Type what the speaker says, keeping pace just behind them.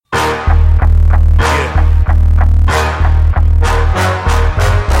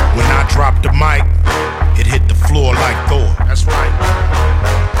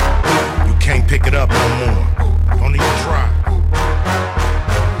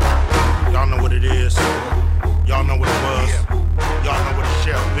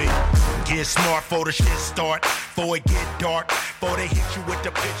smart for the shit start. Before it get dark, before they hit you with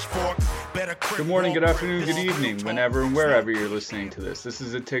the pitchfork. Good morning, good afternoon, good evening, whenever and wherever you're listening to this. This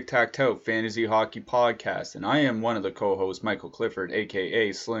is a Tic Tac Toe Fantasy Hockey Podcast, and I am one of the co-hosts, Michael Clifford,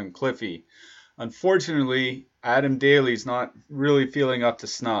 aka Slim Cliffy. Unfortunately, Adam Daly's not really feeling up to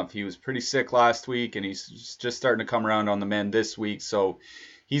snuff. He was pretty sick last week, and he's just starting to come around on the mend this week, so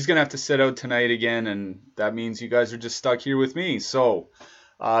he's going to have to sit out tonight again, and that means you guys are just stuck here with me. So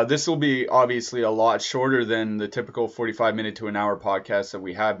this will be obviously a lot shorter than the typical 45-minute to an hour podcast that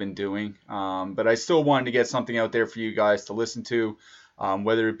we have been doing, but I still wanted to get something out there for you guys to listen to,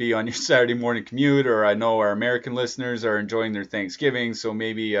 whether it be on your Saturday morning commute, or I know our American listeners are enjoying their Thanksgiving, so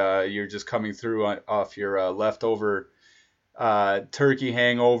maybe you're just coming through off your leftover turkey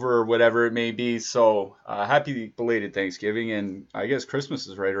hangover or whatever it may be. So happy belated Thanksgiving, and I guess Christmas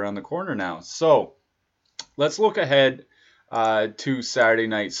is right around the corner now. So let's look ahead to Saturday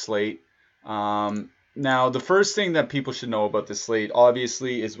night slate. Now, the first thing that people should know about the slate,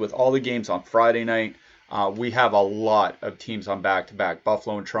 obviously, is with all the games on Friday night, we have a lot of teams on back-to-back.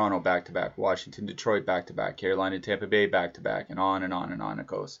 Buffalo and Toronto back-to-back. Washington, Detroit back-to-back. Carolina, Tampa Bay back-to-back. And on and on and on it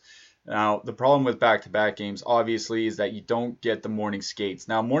goes. Now, the problem with back-to-back games, obviously, is that you don't get the morning skates.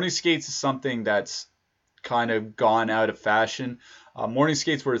 Now, morning skates is something that's kind of gone out of fashion. Morning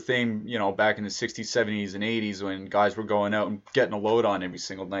skates were a thing, back in the 60s, 70s, and 80s when guys were going out and getting a load on every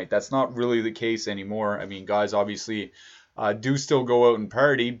single night. That's not really the case anymore. I mean, guys obviously do still go out and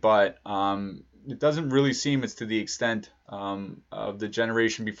party, but it doesn't really seem it's to the extent of the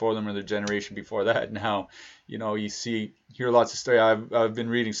generation before them or the generation before that. Now, you hear lots of stories. I've been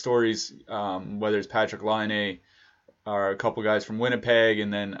reading stories, whether it's Patrick Laine or a couple guys from Winnipeg,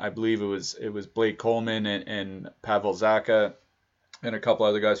 and then I believe it was Blake Coleman and Pavel Zacha and a couple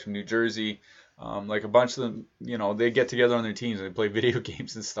other guys from New Jersey. Like a bunch of them, they get together on their teams and they play video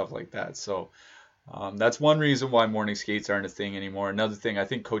games and stuff like that. So that's one reason why morning skates aren't a thing anymore. Another thing, I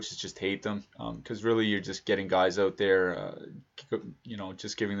think coaches just hate them because really you're just getting guys out there,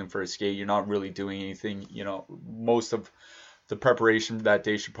 just giving them for a skate. You're not really doing anything. Most of the preparation that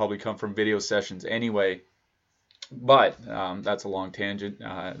day should probably come from video sessions anyway. But that's a long tangent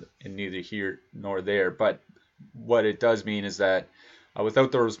and neither here nor there. But what it does mean is that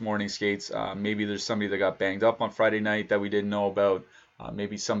without those morning skates, maybe there's somebody that got banged up on Friday night that we didn't know about.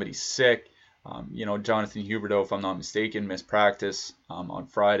 Maybe somebody's sick. Jonathan Huberdeau, if I'm not mistaken, missed practice on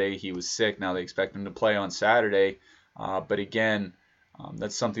Friday. He was sick. Now they expect him to play on Saturday. But again,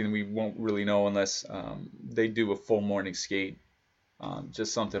 that's something we won't really know unless they do a full morning skate.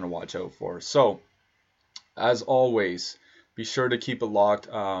 Just something to watch out for. So, as always, be sure to keep it locked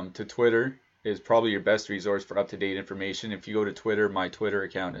to Twitter. Is probably your best resource for up-to-date information. If you go to Twitter, my Twitter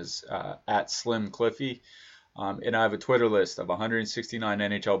account is at Slim Cliffy. And I have a Twitter list of 169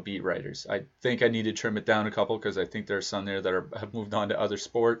 NHL beat writers. I think I need to trim it down a couple because I think there are some there that have moved on to other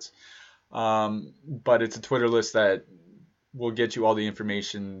sports. But it's a Twitter list that will get you all the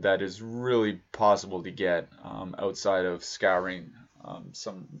information that is really possible to get outside of scouring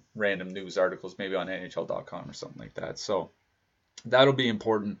some random news articles, maybe on NHL.com or something like that. So that'll be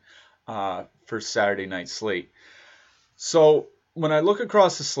important for Saturday night slate. So when I look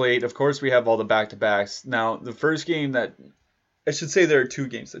across the slate, of course, we have all the back-to-backs. Now, the first game that I should say there are two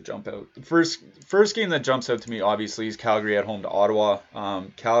games that jump out. The first game that jumps out to me, obviously, is Calgary at home to Ottawa.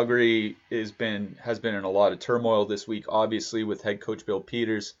 Calgary has been in a lot of turmoil this week, obviously, with head coach Bill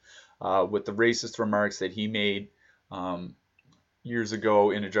Peters, with the racist remarks that he made years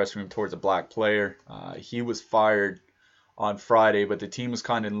ago in a dressing room towards a black player. He was fired on Friday, but the team was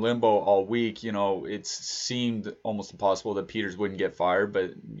kind of in limbo all week. It seemed almost impossible that Peters wouldn't get fired,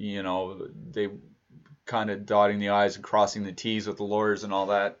 but, they kind of dotting the I's and crossing the T's with the lawyers and all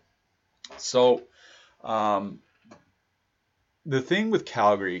that. So, the thing with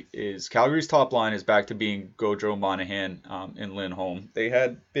Calgary is Calgary's top line is back to being Gaudreau, Monahan, and Lindholm. They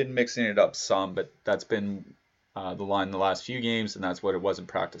had been mixing it up some, but that's been the line in the last few games, and that's what it was in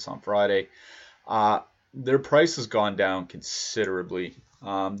practice on Friday. Their price has gone down considerably.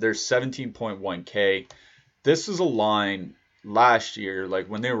 They're 17.1K. This is a line last year, like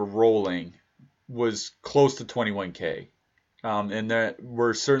when they were rolling, was close to 21K. And there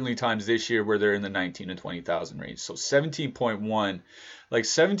were certainly times this year where they're in the 19 to 20,000 range. So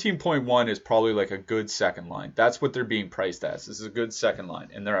 17.1 is probably like a good second line. That's what they're being priced as. This is a good second line.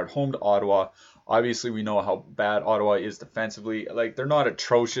 And they're at home to Ottawa. Obviously, we know how bad Ottawa is defensively. Like, they're not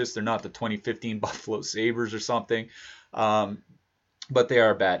atrocious. They're not the 2015 Buffalo Sabres or something. But they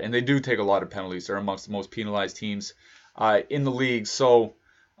are bad. And they do take a lot of penalties. They're amongst the most penalized teams in the league. So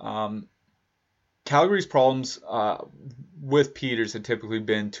Calgary's problems with Peters had typically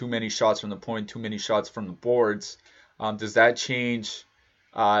been too many shots from the point, too many shots from the boards. Does that change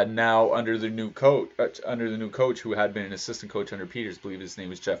now under the new coach? Under the new coach, who had been an assistant coach under Peters, I believe his name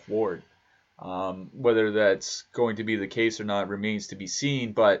was Jeff Ward. Whether that's going to be the case or not remains to be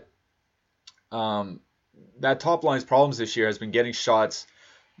seen. But that top line's problems this year has been getting shots,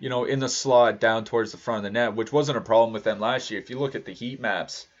 in the slot down towards the front of the net, which wasn't a problem with them last year. If you look at the heat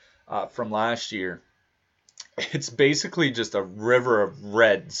maps from last year, it's basically just a river of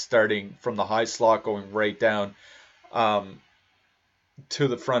red starting from the high slot going right down to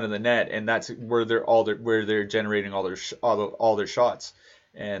the front of the net, and that's where they're generating all their shots,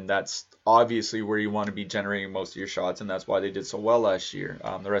 and that's obviously where you want to be generating most of your shots, and that's why they did so well last year.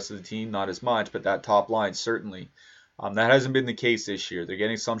 The rest of the team not as much, but that top line certainly. That hasn't been the case this year. They're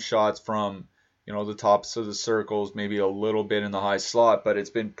getting some shots from the tops of the circles, maybe a little bit in the high slot, but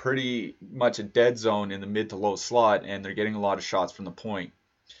it's been pretty much a dead zone in the mid to low slot, and they're getting a lot of shots from the point.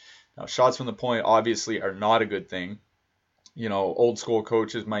 Now, shots from the point obviously are not a good thing. Old school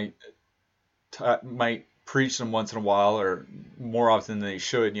coaches might preach them once in a while, or more often than they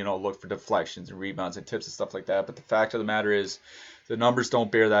should, look for deflections and rebounds and tips and stuff like that. But the fact of the matter is, the numbers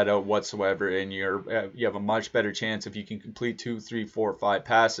don't bear that out whatsoever, and you have a much better chance if you can complete 2, 3, 4, 5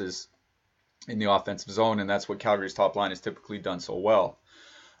 passes in the offensive zone, and that's what Calgary's top line has typically done so well.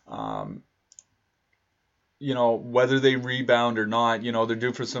 Whether they rebound or not, they're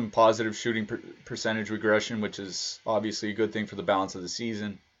due for some positive shooting percentage regression, which is obviously a good thing for the balance of the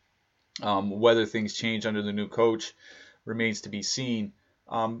season. Whether things change under the new coach remains to be seen.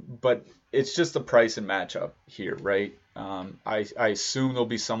 But it's just the price and matchup here, right? I assume they'll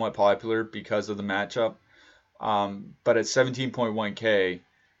be somewhat popular because of the matchup. But at 17.1K,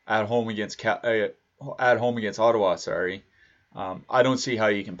 at home against Ottawa, I don't see how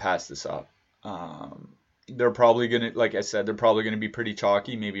you can pass this up. They're probably gonna, like I said, be pretty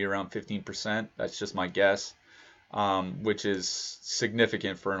chalky, maybe around 15%. That's just my guess, which is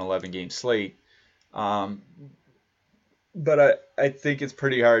significant for an 11-game slate. But I think it's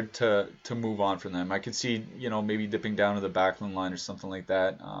pretty hard to move on from them. I could see, maybe dipping down to the Backlund line or something like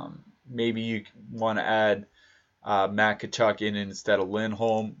that. Maybe you want to add Matt Tkachuk in instead of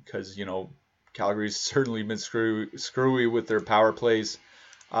Lindholm, because Calgary's certainly been screwy with their power plays.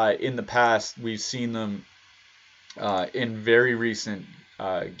 In the past, we've seen them in very recent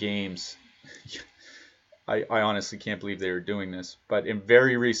games. I honestly can't believe they were doing this, but in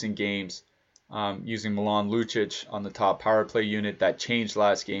very recent games, using Milan Lucic on the top power play unit. That changed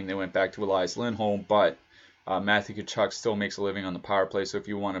last game. They went back to Elias Lindholm, but Matthew Tkachuk still makes a living on the power play. So if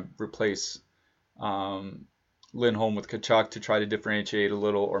you want to replace Lindholm with Tkachuk to try to differentiate a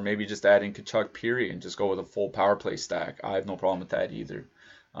little, or maybe just add in Tkachuk period and just go with a full power play stack, I have no problem with that either.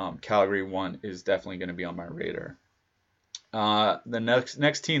 Calgary 1 is definitely going to be on my radar. The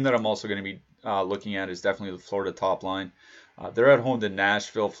next team that I'm also going to be looking at is definitely the Florida top line. They're at home to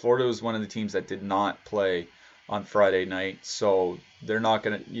Nashville. Florida was one of the teams that did not play on Friday night, so they're not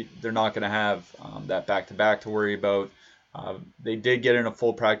gonna have that back-to-back to worry about. They did get in a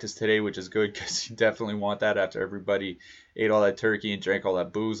full practice today, which is good because you definitely want that after everybody ate all that turkey and drank all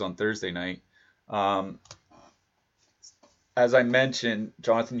that booze on Thursday night. As I mentioned,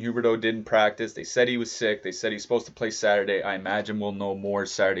 Jonathan Huberdeau didn't practice. They said he was sick. They said he's supposed to play Saturday. I imagine we'll know more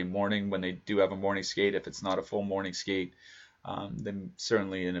Saturday morning when they do have a morning skate. If it's not a full morning skate, then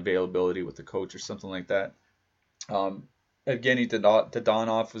certainly an availability with the coach or something like that. Evgeny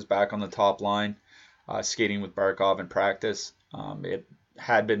Dadonov was back on the top line, skating with Barkov in practice. It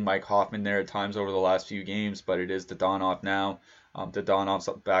had been Mike Hoffman there at times over the last few games, but it is Dadonov now. Dadonov's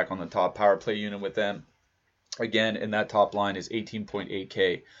back on the top power play unit with them. Again, and that top line is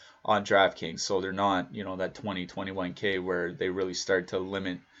 18.8K on DraftKings, so they're not, that 20, 21K where they really start to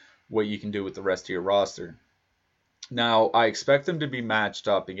limit what you can do with the rest of your roster. Now, I expect them to be matched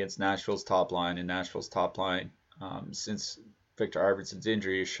up against Nashville's top line, and Nashville's top line, since Victor Arvidsson's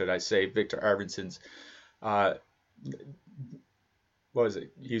injury, should I say, Victor Arvidsson's,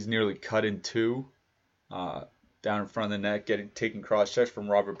 he's nearly cut in two, down in front of the net, taking cross checks from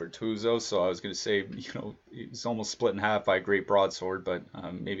Robert Bertuzzo. So I was going to say, he's almost split in half by a great broadsword, but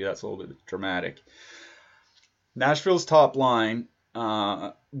maybe that's a little bit dramatic. Nashville's top line,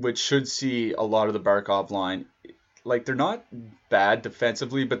 which should see a lot of the Barkov line, they're not bad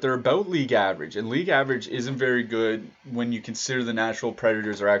defensively, but they're about league average. And league average isn't very good when you consider the Nashville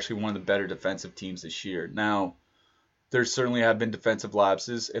Predators are actually one of the better defensive teams this year. Now, there certainly have been defensive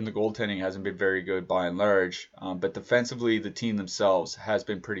lapses, and the goaltending hasn't been very good by and large. But defensively, the team themselves has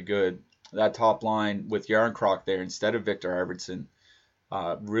been pretty good. That top line with Jarnkrok there instead of Victor Arvidsson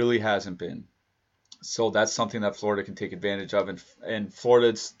really hasn't been So that's something that Florida can take advantage of. And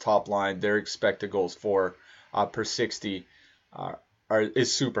Florida's top line, their expected goals for per 60 uh,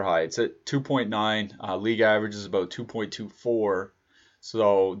 is super high. It's at 2.9. League average is about 2.24.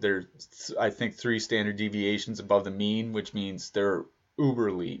 So they're, I think, 3 standard deviations above the mean, which means they're uber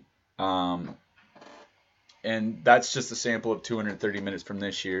elite. And that's just a sample of 230 minutes from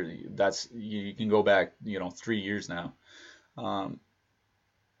this year. That's you can go back, 3 years now.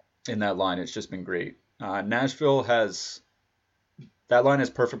 In that line, it's just been great. Nashville has that line has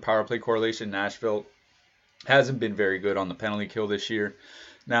perfect power play correlation. Nashville hasn't been very good on the penalty kill this year.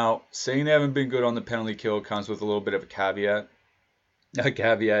 Now, saying they haven't been good on the penalty kill comes with a little bit of a caveat. A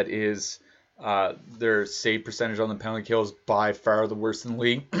caveat is their save percentage on the penalty kill is by far the worst in the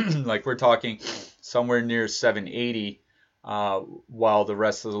league. Like we're talking somewhere near 780, while the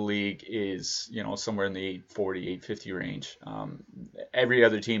rest of the league is somewhere in the 840, 850 range. Every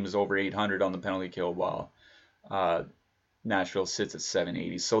other team is over 800 on the penalty kill, while Nashville sits at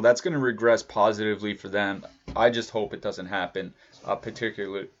 780. So that's going to regress positively for them. I just hope it doesn't happen,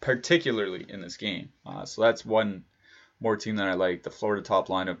 particularly in this game. So that's one more team that I like, the Florida top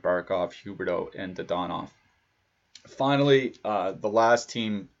line of Barkov, Huberdeau, and Dadonov. Finally, the last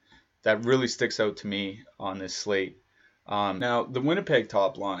team that really sticks out to me on this slate. Now, the Winnipeg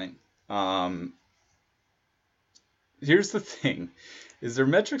top line, here's the thing, is their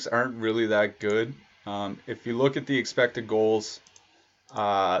metrics aren't really that good. If you look at the expected goals,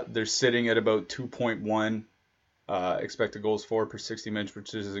 they're sitting at about 2.1 expected goals for per 60 minutes,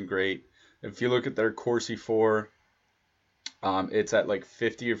 which isn't great. If you look at their Corsi for, it's at like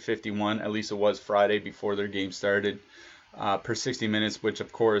 50 or 51, at least it was Friday before their game started, per 60 minutes, which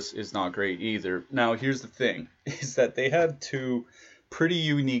of course is not great either. Now, here's the thing, is that they have 2 pretty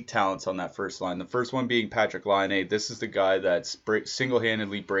unique talents on that first line. The first one being Patrik Laine. This is the guy that's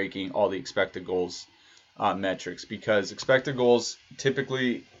single-handedly breaking all the expected goals metrics, because expected goals,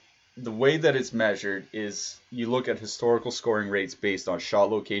 typically, the way that it's measured is you look at historical scoring rates based on shot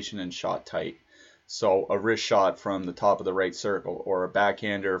location and shot type. So a wrist shot from the top of the right circle, or a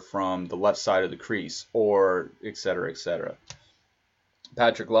backhander from the left side of the crease, or et cetera, et cetera.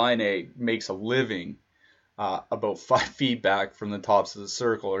 Patrik Laine makes a living about 5 feet back from the tops of the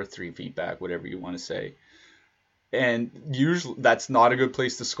circle, or 3 feet back, whatever you want to say. And usually that's not a good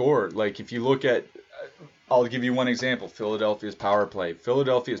place to score. Like if you look at, I'll give you one example, Philadelphia's power play.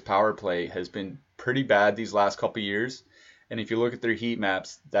 Philadelphia's power play has been pretty bad these last couple years. And if you look at their heat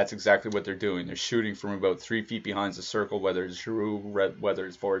maps, that's exactly what they're doing. They're shooting from about 3 feet behind the circle, whether it's Giroux, whether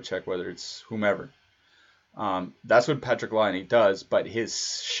it's Voracek, whether it's whomever. That's what Patrik Laine does, but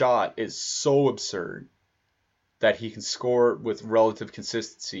his shot is so absurd that he can score with relative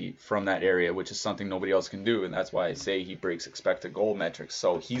consistency from that area, which is something nobody else can do. And that's why I say he breaks expected goal metrics.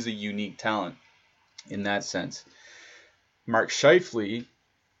 So he's a unique talent in that sense. Mark Scheifele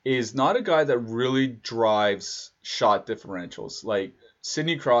is not a guy that really drives shot differentials. Like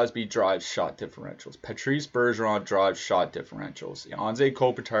Sidney Crosby drives shot differentials. Patrice Bergeron drives shot differentials. Anze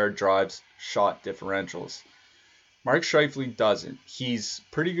Kopitar drives shot differentials. Mark Scheifele doesn't. He's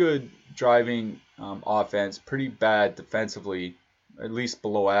pretty good driving offense, pretty bad defensively, at least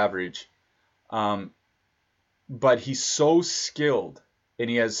below average. But he's so skilled, and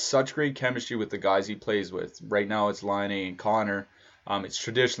he has such great chemistry with the guys he plays with. Right now it's Laine and Connor. It's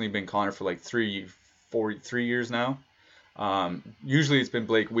traditionally been Connor for like 3 years now. Usually it's been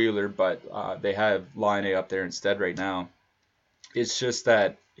Blake Wheeler, but they have Laine up there instead right now. It's just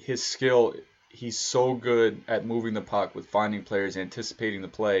that his skill, he's so good at moving the puck with finding players, anticipating the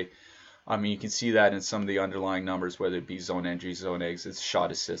play. I mean, you can see that in some of the underlying numbers, whether it be zone entries, zone exits,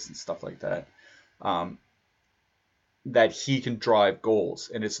 shot assists, and stuff like that. That he can drive goals.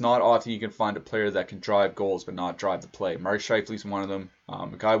 And it's not often you can find a player that can drive goals but not drive the play. Mark Scheifele's one of them. A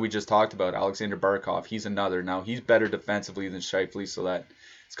guy we just talked about, Alexander Barkov, he's another. Now, he's better defensively than Scheifele, so that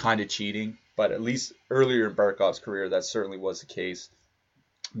it's kind of cheating. But at least earlier in Barkov's career, that certainly was the case.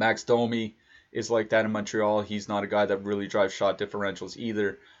 Max Domi is like that in Montreal. He's not a guy that really drives shot differentials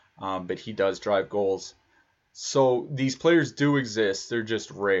either, but he does drive goals. So these players do exist. They're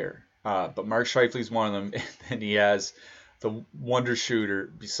just rare. But Mark Scheifele's one of them, and he has the wonder shooter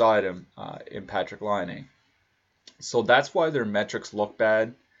beside him in Patrik Laine. So that's why their metrics look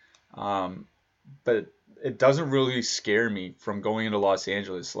bad. But it doesn't really scare me from going into Los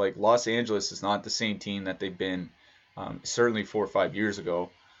Angeles. Like, Los Angeles is not the same team that they've been certainly 4 or 5 years ago.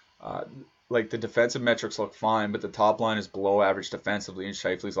 Like, the defensive metrics look fine, but the top line is below average defensively, and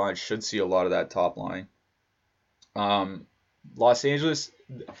Scheifele's line should see a lot of that top line. Los Angeles,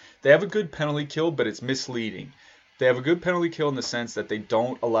 they have a good penalty kill, but it's misleading. they have a good penalty kill in the sense that they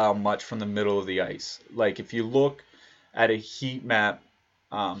don't allow much from the middle of the ice. Like if you look at a heat map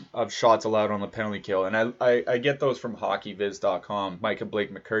of shots allowed on the penalty kill, and I get those from hockeyviz.com. Micah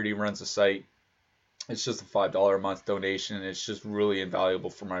Blake McCurdy runs the site. It's just a $5 a month donation. It's just really invaluable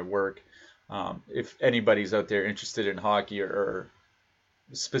for my work. If anybody's out there interested in hockey or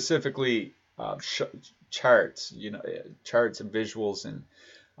specifically charts, charts and visuals and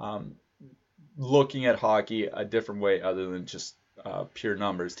looking at hockey a different way other than just pure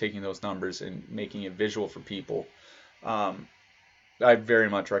numbers, taking those numbers and making it visual for people. I very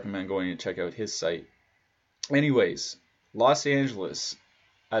much recommend going and check out his site. Anyways, Los Angeles,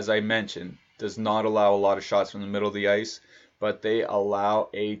 as I mentioned, does not allow a lot of shots from the middle of the ice, but they allow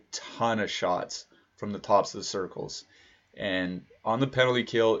a ton of shots from the tops of the circles. And on the penalty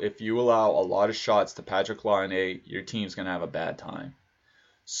kill, if you allow a lot of shots to Patrick Laine, your team's going to have a bad time.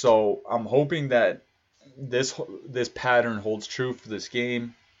 So I'm hoping that this pattern holds true for this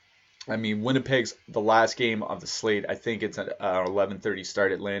game. I mean, Winnipeg's the last game of the slate. I think it's at 11:30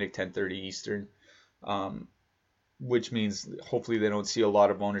 start Atlantic, 10:30 Eastern, which means hopefully they don't see a lot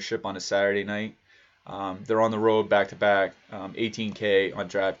of ownership on a Saturday night. They're on the road back-to-back, 18K on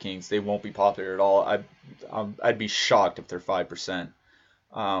DraftKings. They won't be popular at all. I'd be shocked if they're 5%.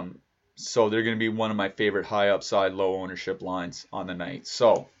 So they're going to be one of my favorite high upside, low ownership lines on the night.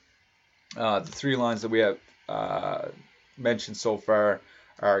 So the three lines that we have mentioned so far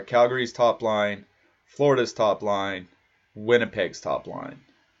are Calgary's top line, Florida's top line, Winnipeg's top line.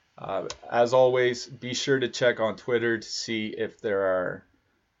 As always, be sure to check on Twitter to see if there are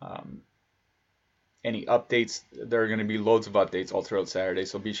any updates. There are going to be loads of updates all throughout Saturday,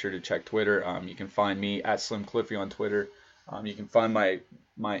 so be sure to check Twitter. You can find me at Slim Cliffy on Twitter. You can find my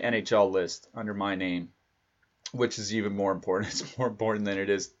NHL list under my name, which is even more important. It's more important than it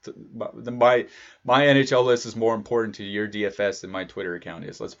is. My NHL list is more important to your DFS than my Twitter account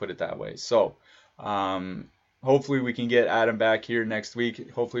is. Let's put it that way. So hopefully we can get Adam back here next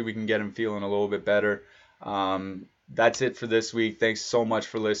week. Hopefully we can get him feeling a little bit better. That's it for this week. Thanks so much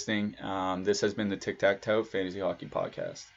for listening. This has been the Tic Tac Toe Fantasy Hockey Podcast.